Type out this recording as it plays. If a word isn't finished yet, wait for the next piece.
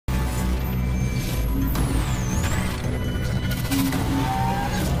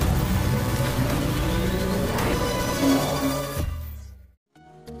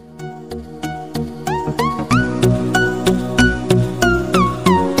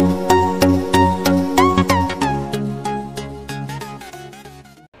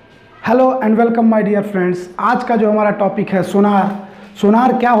And welcome my dear friends. आज का जो हमारा टॉपिक है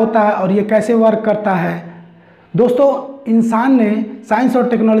सोनार क्या होता है और ये कैसे वर्क करता है। दोस्तों, इंसान ने साइंस और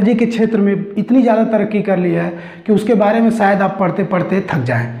टेक्नोलॉजी के क्षेत्र में इतनी ज़्यादा तरक्की कर ली है कि उसके बारे में शायद आप पढ़ते पढ़ते थक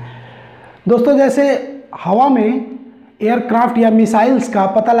जाएं। दोस्तों, जैसे हवा में एयरक्राफ्ट या मिसाइल्स का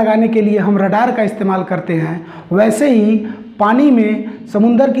पता लगाने के लिए हम रडार का इस्तेमाल करते हैं, वैसे ही पानी में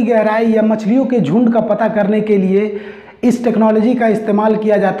समुंदर की गहराई या मछलियों के झुंड का पता करने के लिए इस टेक्नोलॉजी का इस्तेमाल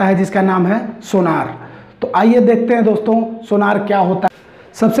किया जाता है जिसका नाम है सोनार। तो आइए देखते हैं दोस्तों सोनार क्या होता है।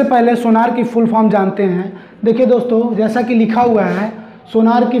 सबसे पहले सोनार की फुल फॉर्म जानते हैं। देखिए दोस्तों, जैसा कि लिखा हुआ है,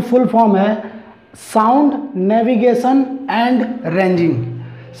 सोनार की फुल फॉर्म है sound navigation and ranging.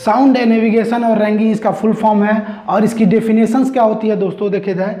 Sound navigation और रेंजिंग इसका फुल फॉर्म है। और इसकी डेफिनेशंस क्या होती है दोस्तों,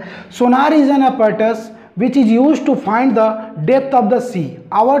 देखिए जाए। सोनार is an apparatus which is used to find the depth of the sea,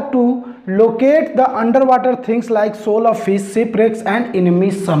 or to locate the underwater things like shoal of fish, shipwrecks and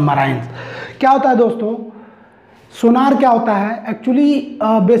enemy submarines। क्या होता है दोस्तों, सोनार क्या होता है? एक्चुअली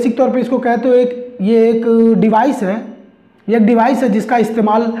बेसिक तौर पे इसको कहते हो ये एक डिवाइस है। ये एक डिवाइस है जिसका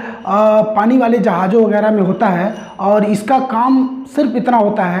इस्तेमाल पानी वाले जहाज़ों वगैरह में होता है। और इसका काम सिर्फ इतना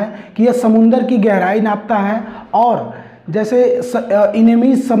होता है कि यह समुंदर की गहराई नापता है, और जैसे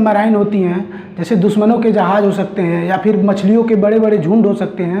इनेमी सबमराइन होती हैं, जैसे दुश्मनों के जहाज़ हो सकते हैं या फिर मछलियों के बड़े बड़े झुंड हो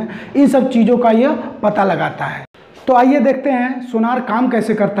सकते हैं, इन सब चीज़ों का यह पता लगाता है। तो आइए देखते हैं सोनार काम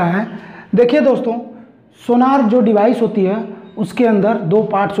कैसे करता है। देखिए दोस्तों, सोनार जो डिवाइस होती है उसके अंदर दो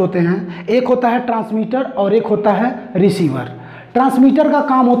पार्ट्स होते हैं। एक होता है ट्रांसमीटर और एक होता है रिसीवर। ट्रांसमीटर का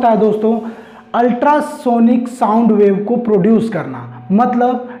काम होता है दोस्तों अल्ट्रासोनिक साउंड वेव को प्रोड्यूस करना।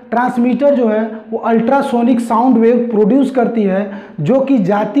 मतलब ट्रांसमीटर जो है वो अल्ट्रासोनिक साउंड वेव प्रोड्यूस करती है जो कि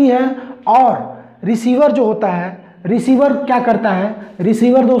जाती है, और रिसीवर जो होता है, रिसीवर क्या करता है?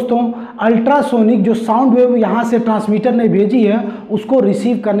 रिसीवर दोस्तों अल्ट्रासोनिक जो साउंड वेव यहाँ से ट्रांसमीटर ने भेजी है उसको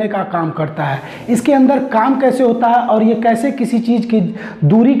रिसीव करने का काम करता है। इसके अंदर काम कैसे होता है और ये कैसे किसी चीज़ की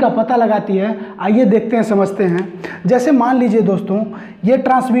दूरी का पता लगाती है, आइए देखते हैं, समझते हैं। जैसे मान लीजिए दोस्तों, ये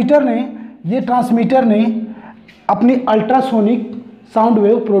ट्रांसमीटर ने अपनी अल्ट्रासोनिक साउंड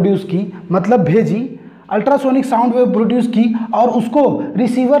वेव प्रोड्यूस की, मतलब भेजी, अल्ट्रासोनिक साउंड वेव प्रोड्यूस की, और उसको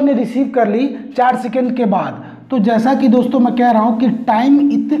रिसीवर ने रिसीव कर ली 4 सेकंड के बाद। तो जैसा कि दोस्तों मैं कह रहा हूँ कि टाइम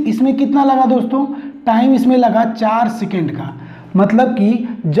इसमें कितना लगा दोस्तों? टाइम इसमें लगा 4 सेकंड का। मतलब कि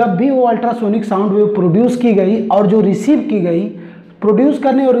जब भी वो अल्ट्रासोनिक साउंड वेव प्रोड्यूस की गई और जो रिसीव की गई, प्रोड्यूस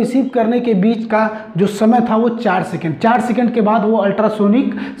करने और रिसीव करने के बीच का जो समय था वो 4 सेकंड। 4 सेकंड के बाद वो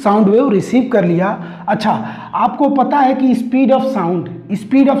अल्ट्रासोनिक साउंड वेव रिसीव कर लिया। अच्छा, आपको पता है कि स्पीड ऑफ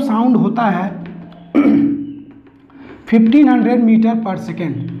साउंड होता है 1500 मीटर पर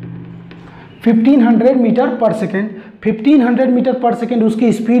सेकेंड। 1500 मीटर पर सेकेंड 1500 मीटर पर सेकेंड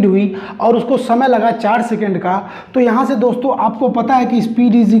उसकी स्पीड हुई और उसको समय लगा 4 सेकेंड का। तो यहाँ से दोस्तों आपको पता है कि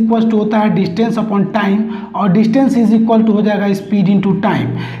स्पीड इज इक्वल टू होता है डिस्टेंस अपॉन टाइम, और डिस्टेंस इज इक्वल टू हो जाएगा स्पीड इनटू टाइम।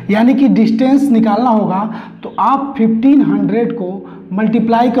 यानी कि डिस्टेंस निकालना होगा तो आप 1500 को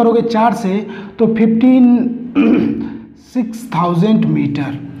मल्टीप्लाई करोगे 4 से, तो 6000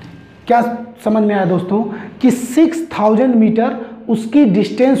 मीटर। क्या समझ में आया दोस्तों कि 6000 मीटर उसकी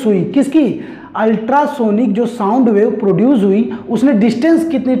डिस्टेंस हुई। किसकी? अल्ट्रासोनिक जो साउंड वेव प्रोड्यूस हुई, उसने डिस्टेंस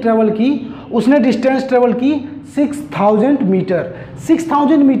कितनी ट्रेवल की? उसने डिस्टेंस ट्रेवल की 6000 मीटर।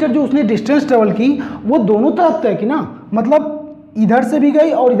 6000 मीटर जो उसने डिस्टेंस ट्रेवल की वो दोनों तरफ तय की ना, मतलब इधर से भी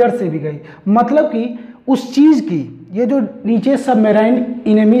गई और इधर से भी गई। मतलब कि उस चीज़ की, ये जो नीचे सबमराइन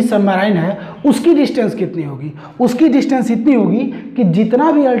इनेमी सबमराइन है, उसकी डिस्टेंस कितनी होगी? उसकी डिस्टेंस इतनी होगी कि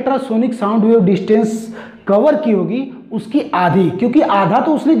जितना भी ultrasonic sound wave distance cover की होगी उसकी आधी, क्योंकि आधा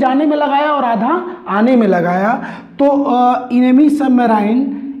तो उसने जाने में लगाया और आधा आने में लगाया। तो इनेमी सबमराइन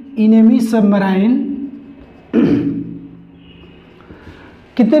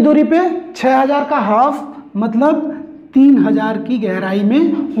कितने दूरी पे? 6000 का हाफ, मतलब 3000 की गहराई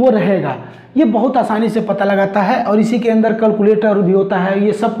में वो रहेगा। ये बहुत आसानी से पता लगाता है, और इसी के अंदर कैलकुलेटर भी होता है।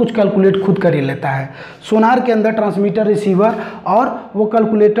 ये सब कुछ कैलकुलेट खुद कर ही लेता है। सोनार के अंदर ट्रांसमीटर, रिसीवर और वो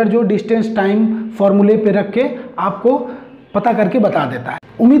कैलकुलेटर जो डिस्टेंस टाइम फॉर्मूले पे रख के आपको पता करके बता देता है।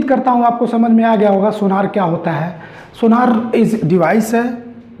 उम्मीद करता हूँ आपको समझ में आ गया होगा सोनार क्या होता है। सोनार इस डिवाइस है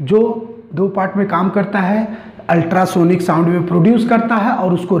जो 2 पार्ट में काम करता है। अल्ट्रासोनिक साउंड वेव प्रोड्यूस करता है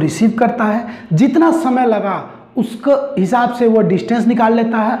और उसको रिसीव करता है। जितना समय लगा उसके हिसाब से वो डिस्टेंस निकाल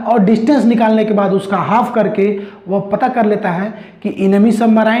लेता है, और डिस्टेंस निकालने के बाद उसका हाफ करके वो पता कर लेता है कि इनेमी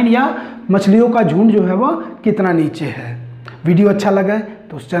सबमराइन या मछलियों का झुंड जो है वो कितना नीचे है। वीडियो अच्छा लगा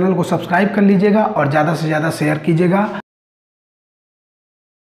तो उस चैनल को सब्सक्राइब कर लीजिएगा और ज़्यादा से ज़्यादा शेयर कीजिएगा।